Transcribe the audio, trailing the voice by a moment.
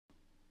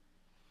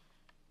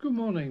Good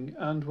morning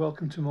and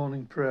welcome to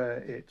morning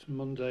prayer. It's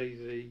Monday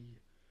the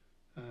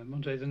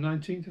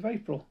 19th of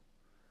April,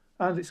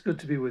 and it's good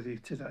to be with you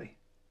today.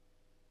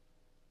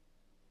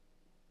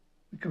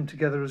 We come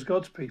together as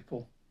God's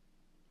people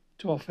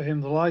to offer him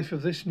the life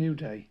of this new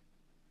day,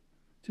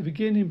 to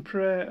begin in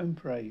prayer and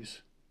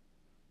praise,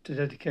 to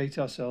dedicate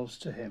ourselves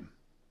to him.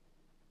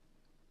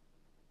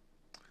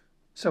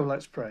 So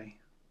let's pray.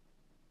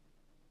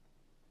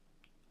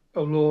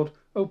 O Lord,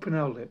 open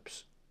our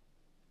lips,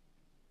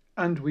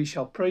 and we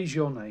shall praise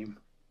your name.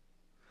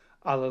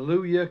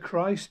 Alleluia,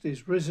 Christ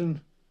is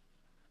risen.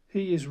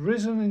 He is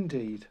risen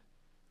indeed.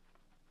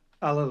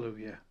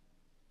 Alleluia.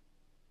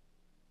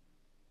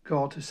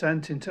 God has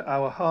sent into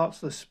our hearts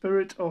the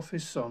Spirit of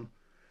his Son,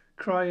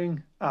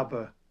 crying,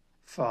 Abba,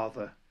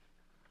 Father.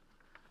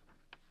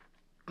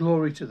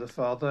 Glory to the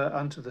Father,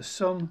 and to the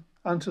Son,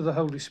 and to the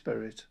Holy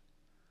Spirit,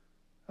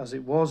 as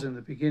it was in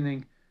the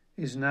beginning,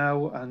 is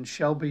now, and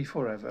shall be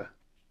forever.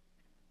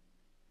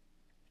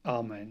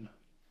 Amen.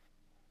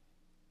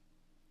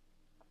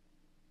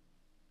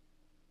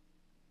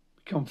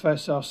 We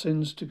confess our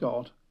sins to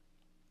God.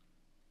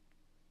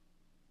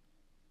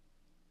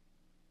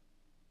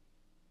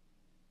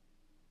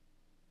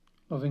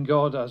 Loving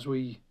God, as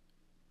we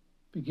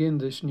begin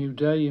this new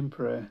day in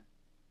prayer,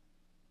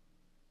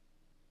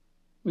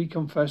 we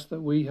confess that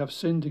we have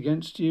sinned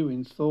against you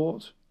in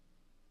thought,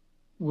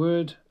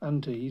 word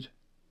and deed.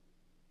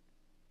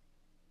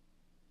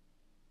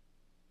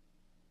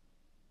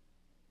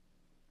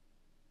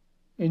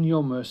 In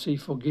your mercy,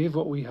 forgive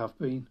what we have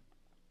been.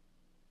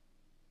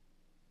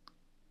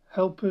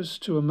 Help us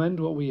to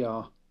amend what we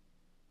are,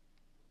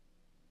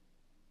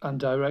 and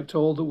direct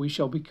all that we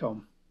shall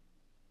become,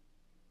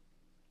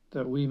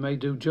 that we may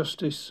do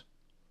justice,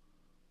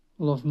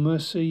 love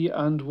mercy,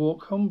 and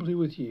walk humbly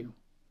with you,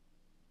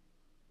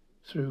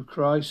 through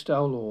Christ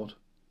our Lord,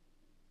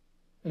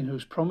 in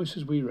whose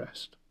promises we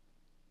rest.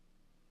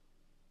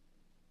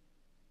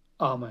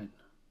 Amen.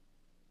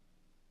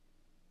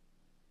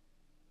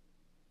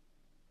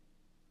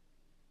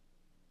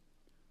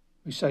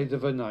 We say the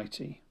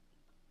Venite.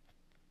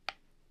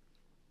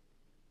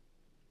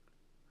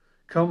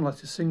 Come,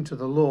 let us sing to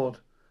the Lord,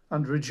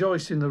 and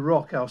rejoice in the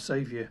rock our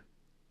Saviour.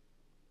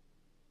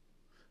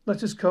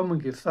 Let us come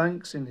and give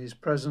thanks in his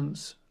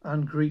presence,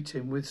 and greet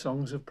him with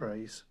songs of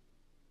praise.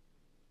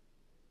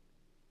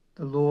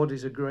 The Lord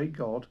is a great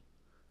God,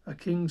 a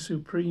King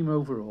supreme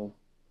over all.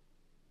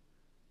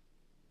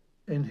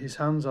 In his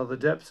hands are the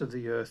depths of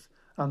the earth,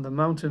 and the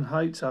mountain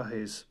heights are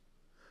his.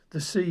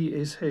 The sea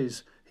is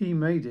his, he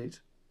made it,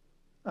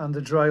 and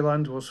the dry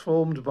land was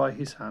formed by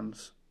his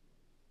hands.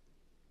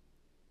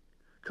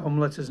 Come,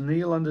 let us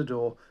kneel and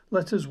adore,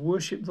 let us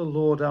worship the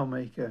Lord our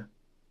Maker.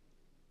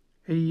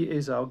 He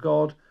is our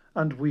God,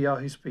 and we are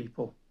his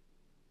people,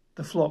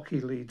 the flock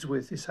he leads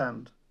with his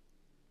hand.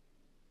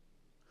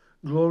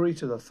 Glory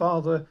to the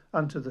Father,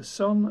 and to the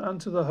Son,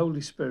 and to the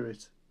Holy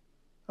Spirit,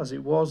 as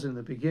it was in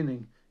the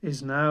beginning,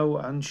 is now,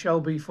 and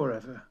shall be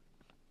forever.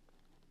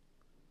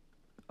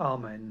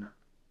 Amen.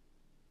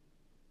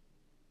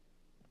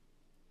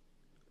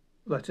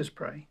 Let us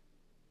pray.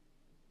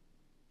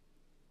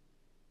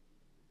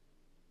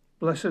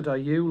 Blessed are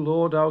you,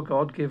 Lord our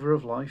God, giver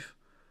of life,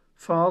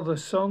 Father,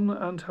 Son,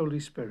 and Holy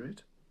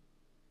Spirit.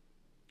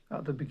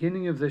 At the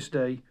beginning of this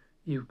day,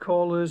 you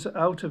call us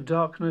out of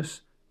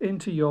darkness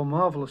into your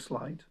marvellous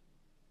light.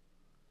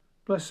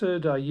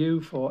 Blessed are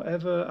you for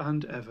ever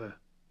and ever.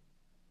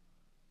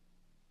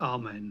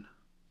 Amen.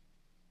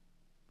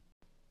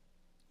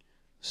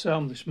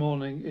 Psalm this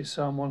morning is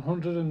Psalm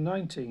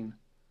 119,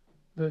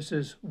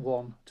 verses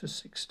 1 to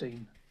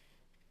 16.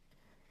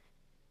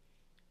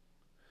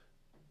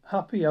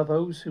 Happy are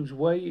those whose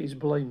way is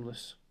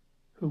blameless,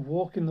 who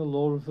walk in the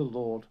law of the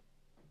Lord.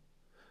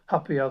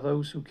 Happy are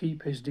those who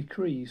keep his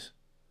decrees,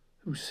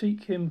 who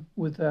seek him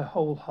with their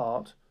whole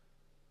heart,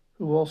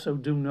 who also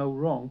do no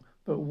wrong,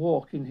 but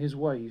walk in his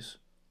ways.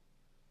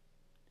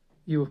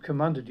 You have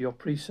commanded your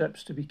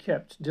precepts to be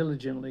kept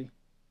diligently.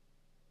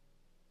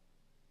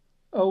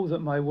 Oh,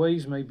 that my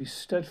ways may be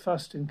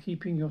steadfast in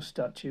keeping your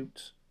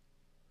statutes.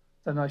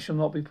 Then I shall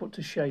not be put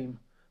to shame,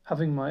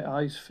 having my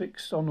eyes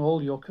fixed on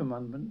all your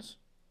commandments.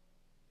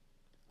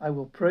 I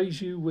will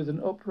praise you with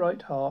an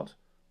upright heart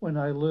when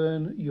I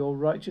learn your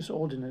righteous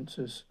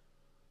ordinances.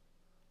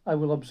 I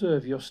will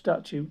observe your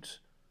statutes.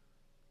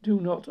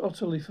 Do not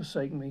utterly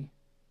forsake me.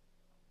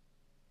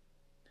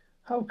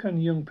 How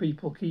can young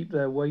people keep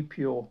their way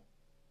pure?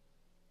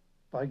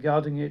 By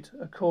guarding it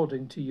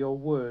according to your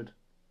word.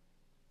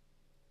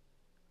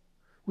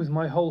 With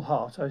my whole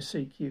heart I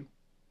seek you.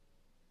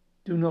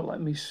 Do not let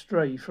me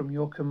stray from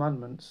your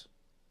commandments.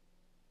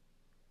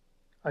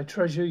 I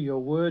treasure your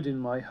word in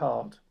my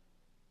heart,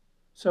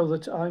 so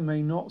that I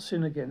may not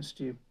sin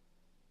against you.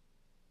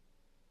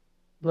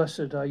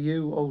 Blessed are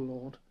you, O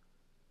Lord.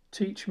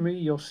 Teach me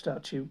your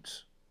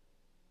statutes.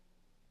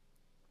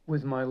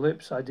 With my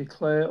lips I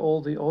declare all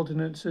the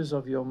ordinances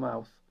of your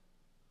mouth.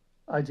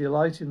 I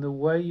delight in the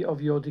way of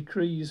your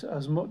decrees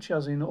as much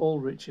as in all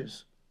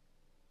riches.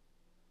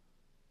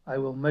 I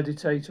will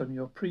meditate on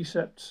your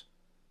precepts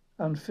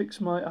and fix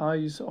my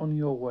eyes on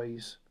your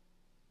ways.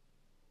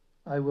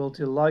 I will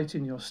delight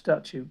in your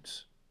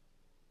statutes.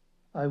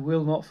 I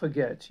will not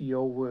forget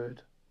your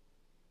word.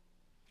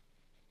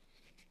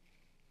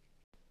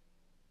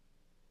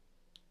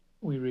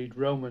 We read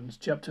Romans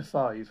chapter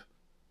 5,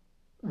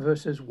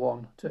 verses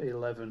 1 to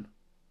 11.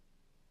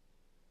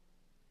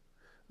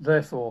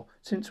 Therefore,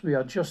 since we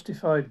are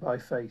justified by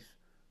faith,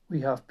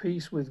 we have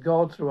peace with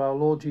God through our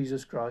Lord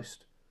Jesus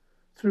Christ,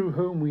 through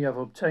whom we have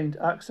obtained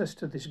access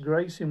to this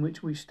grace in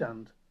which we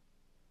stand.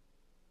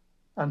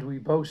 And we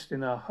boast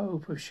in our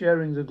hope of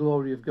sharing the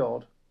glory of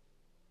God.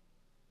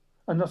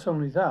 And not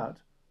only that,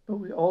 but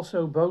we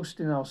also boast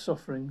in our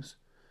sufferings,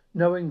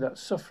 knowing that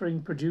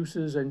suffering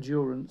produces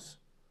endurance,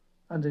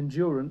 and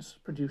endurance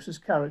produces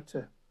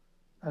character,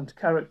 and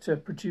character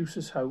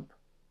produces hope.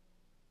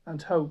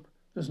 And hope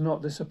does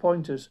not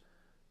disappoint us,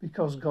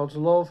 because God's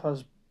love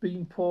has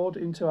been poured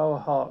into our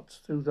hearts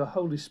through the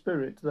Holy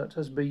Spirit that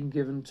has been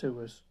given to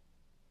us.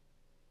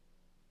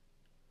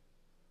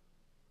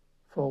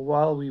 For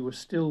while we were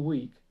still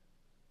weak,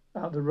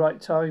 at the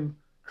right time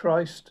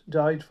Christ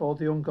died for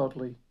the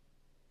ungodly.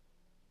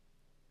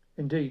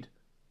 Indeed,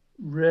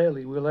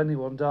 rarely will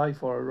anyone die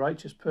for a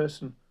righteous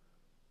person,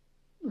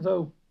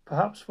 though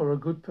perhaps for a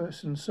good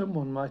person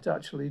someone might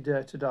actually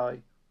dare to die.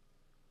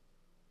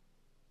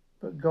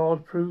 But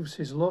God proves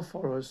his love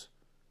for us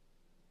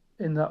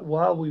in that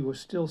while we were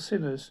still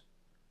sinners,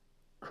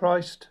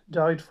 Christ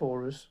died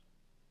for us.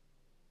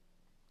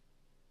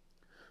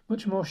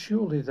 Much more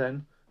surely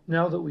then,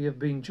 now that we have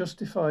been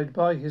justified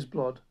by his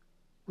blood,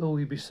 will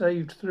we be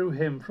saved through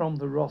him from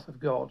the wrath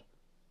of God.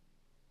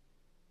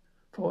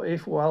 For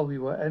if while we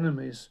were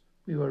enemies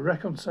we were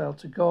reconciled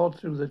to God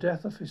through the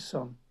death of his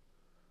Son,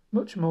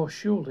 much more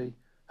surely,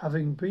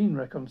 having been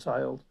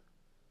reconciled,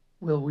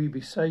 will we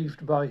be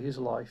saved by his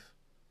life.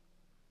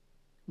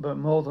 But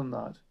more than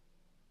that,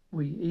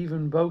 we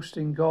even boast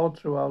in God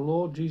through our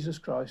Lord Jesus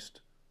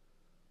Christ,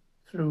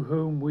 through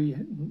whom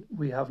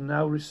we have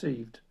now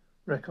received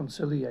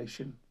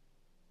reconciliation.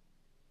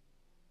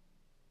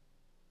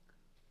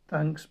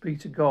 Thanks be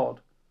to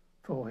God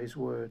for his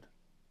word.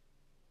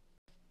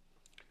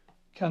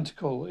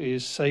 Canticle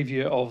is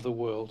Saviour of the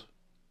world.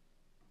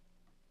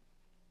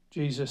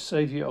 Jesus,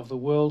 Saviour of the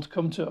world,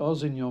 come to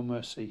us in your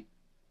mercy.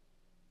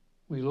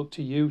 We look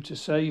to you to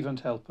save and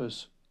help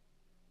us.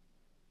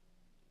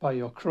 By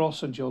your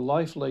cross and your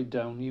life laid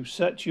down, you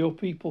set your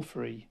people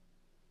free.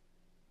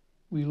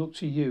 We look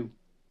to you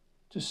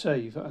to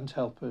save and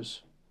help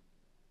us.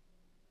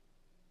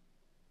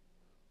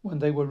 When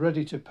they were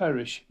ready to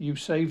perish, you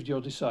saved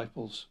your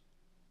disciples.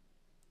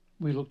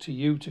 We look to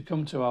you to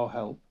come to our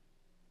help.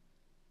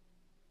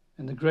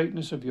 In the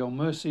greatness of your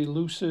mercy,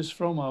 loose us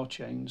from our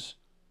chains.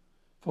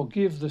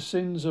 Forgive the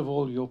sins of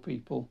all your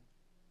people.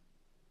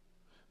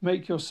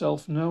 Make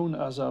yourself known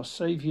as our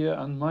Saviour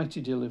and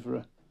mighty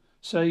deliverer.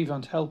 Save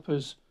and help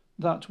us,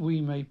 that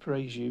we may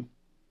praise you.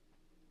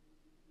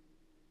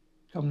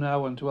 Come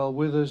now and dwell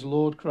with us,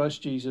 Lord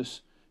Christ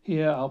Jesus.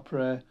 Hear our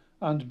prayer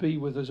and be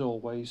with us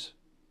always.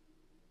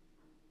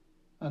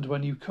 And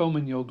when you come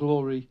in your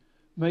glory,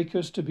 make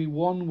us to be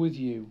one with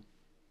you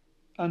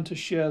and to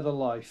share the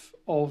life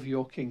of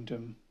your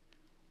kingdom.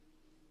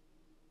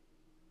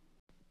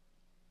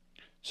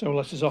 So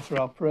let us offer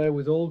our prayer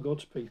with all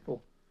God's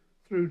people,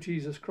 through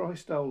Jesus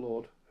Christ our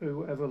Lord,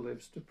 who ever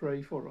lives to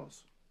pray for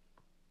us.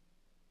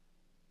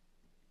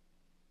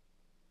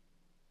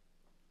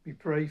 We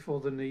pray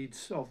for the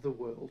needs of the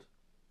world.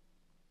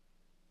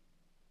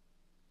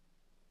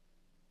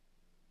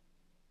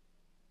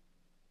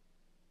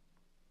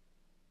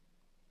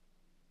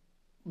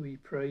 We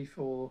pray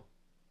for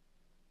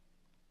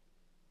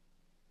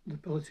the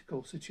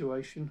political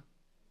situation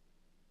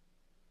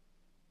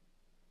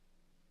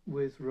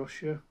with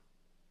Russia,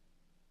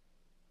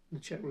 the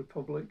Czech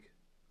Republic,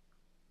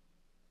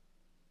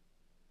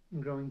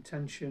 and growing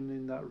tension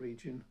in that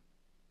region.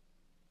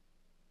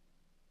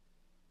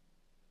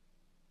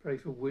 Pray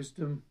for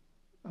wisdom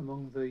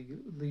among the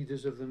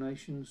leaders of the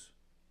nations.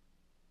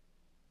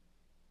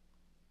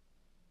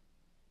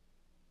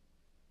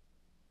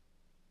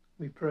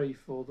 We pray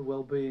for the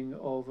well-being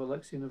of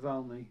Alexei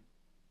Navalny.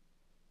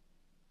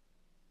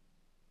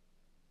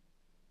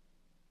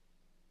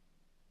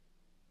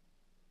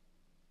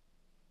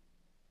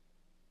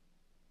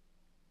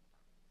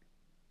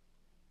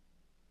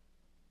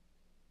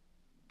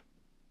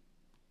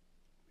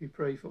 We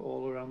pray for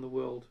all around the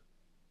world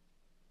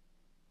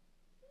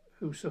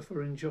who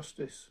suffer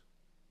injustice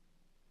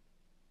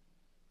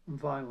and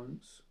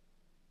violence.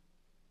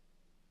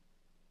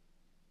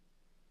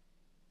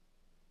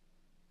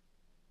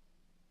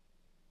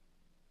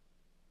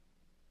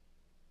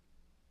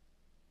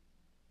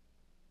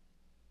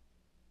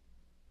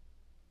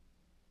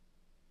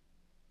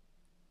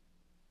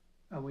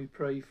 And we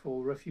pray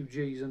for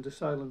refugees and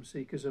asylum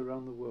seekers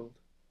around the world.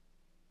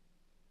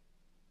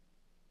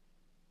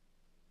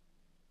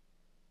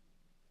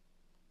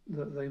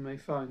 That they may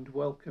find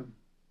welcome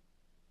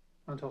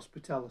and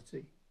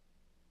hospitality.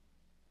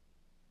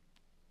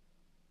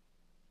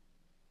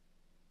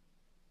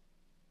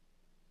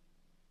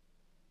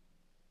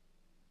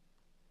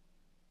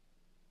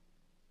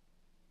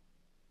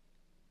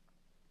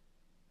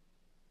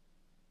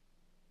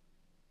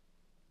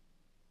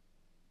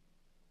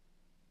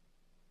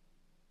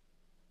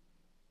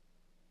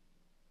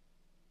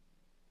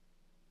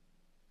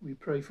 We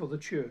pray for the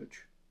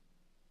Church.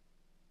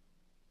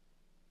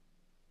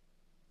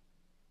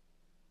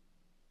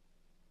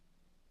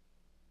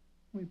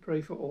 We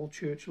pray for all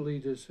church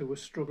leaders who are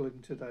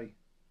struggling today.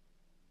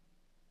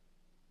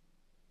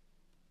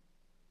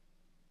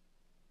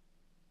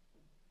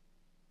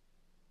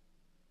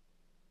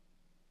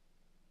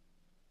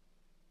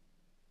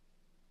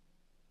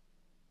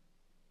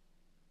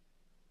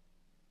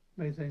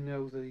 May they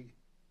know the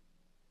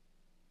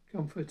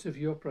comfort of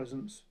your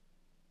presence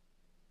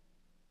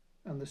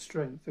and the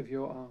strength of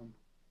your arm.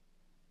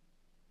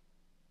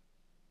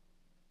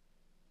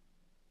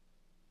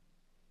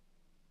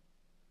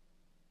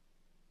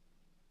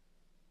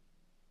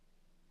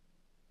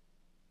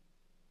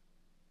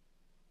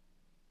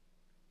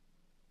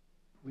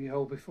 We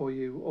hold before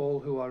you all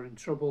who are in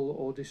trouble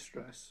or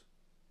distress.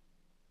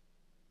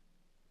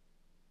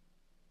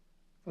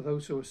 For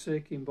those who are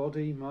sick in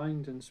body,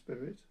 mind and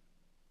spirit.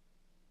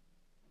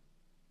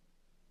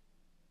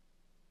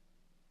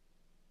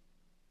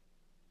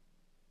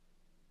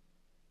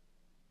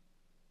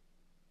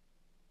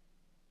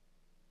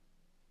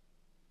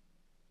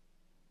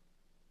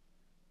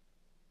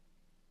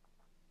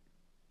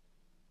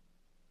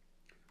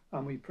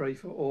 And we pray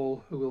for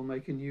all who will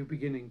make a new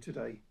beginning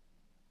today.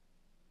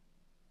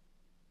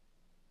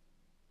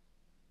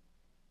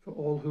 For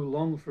all who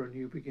long for a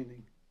new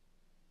beginning.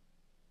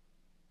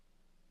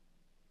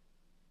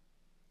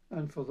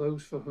 And for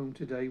those for whom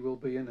today will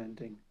be an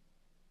ending.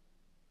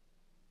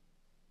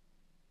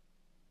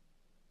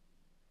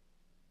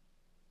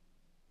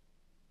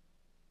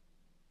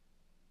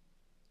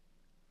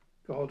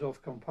 God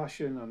of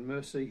compassion and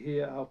mercy,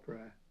 hear our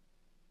prayer.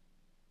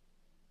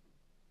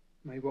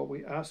 May what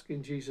we ask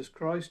in Jesus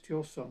Christ,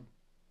 your Son,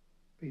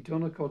 be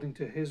done according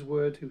to his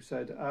word, who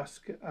said,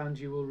 "Ask and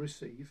you will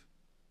receive.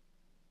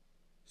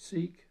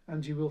 Seek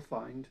and you will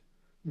find.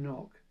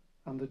 Knock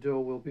and the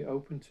door will be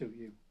opened to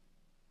you."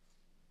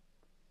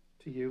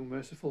 To you,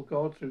 merciful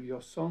God, through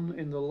your Son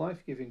in the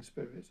life-giving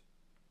Spirit,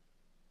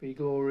 be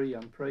glory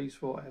and praise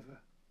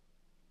forever.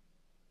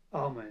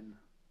 Amen.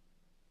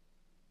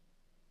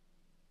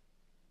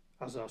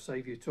 As our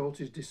Saviour taught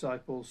his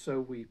disciples,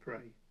 so we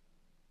pray.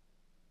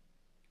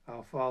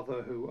 Our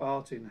Father, who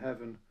art in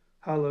heaven,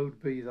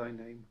 hallowed be thy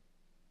name.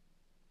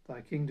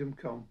 Thy kingdom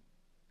come,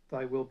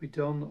 thy will be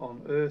done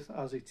on earth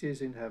as it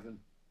is in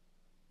heaven.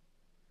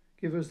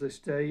 Give us this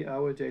day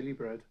our daily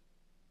bread,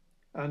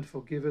 and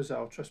forgive us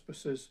our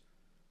trespasses,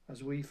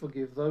 as we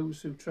forgive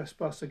those who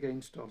trespass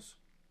against us.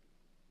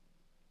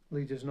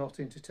 Lead us not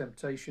into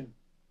temptation,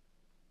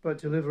 but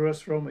deliver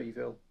us from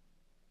evil.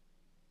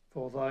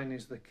 For thine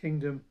is the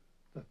kingdom,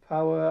 the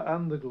power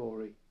and the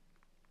glory,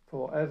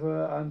 for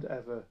ever and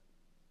ever.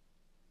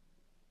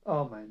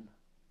 Amen.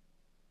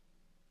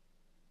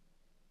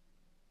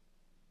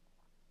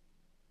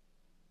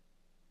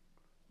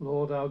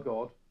 Lord our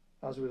God,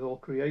 as with all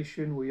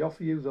creation we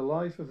offer you the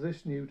life of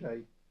this new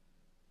day,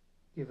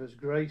 give us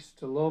grace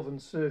to love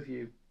and serve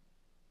you,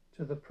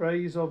 to the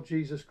praise of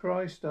Jesus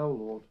Christ our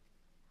Lord.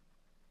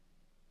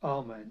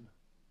 Amen.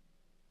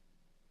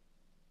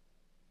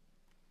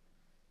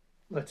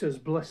 Let us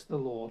bless the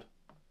Lord.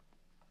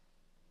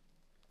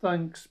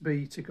 Thanks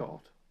be to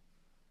God.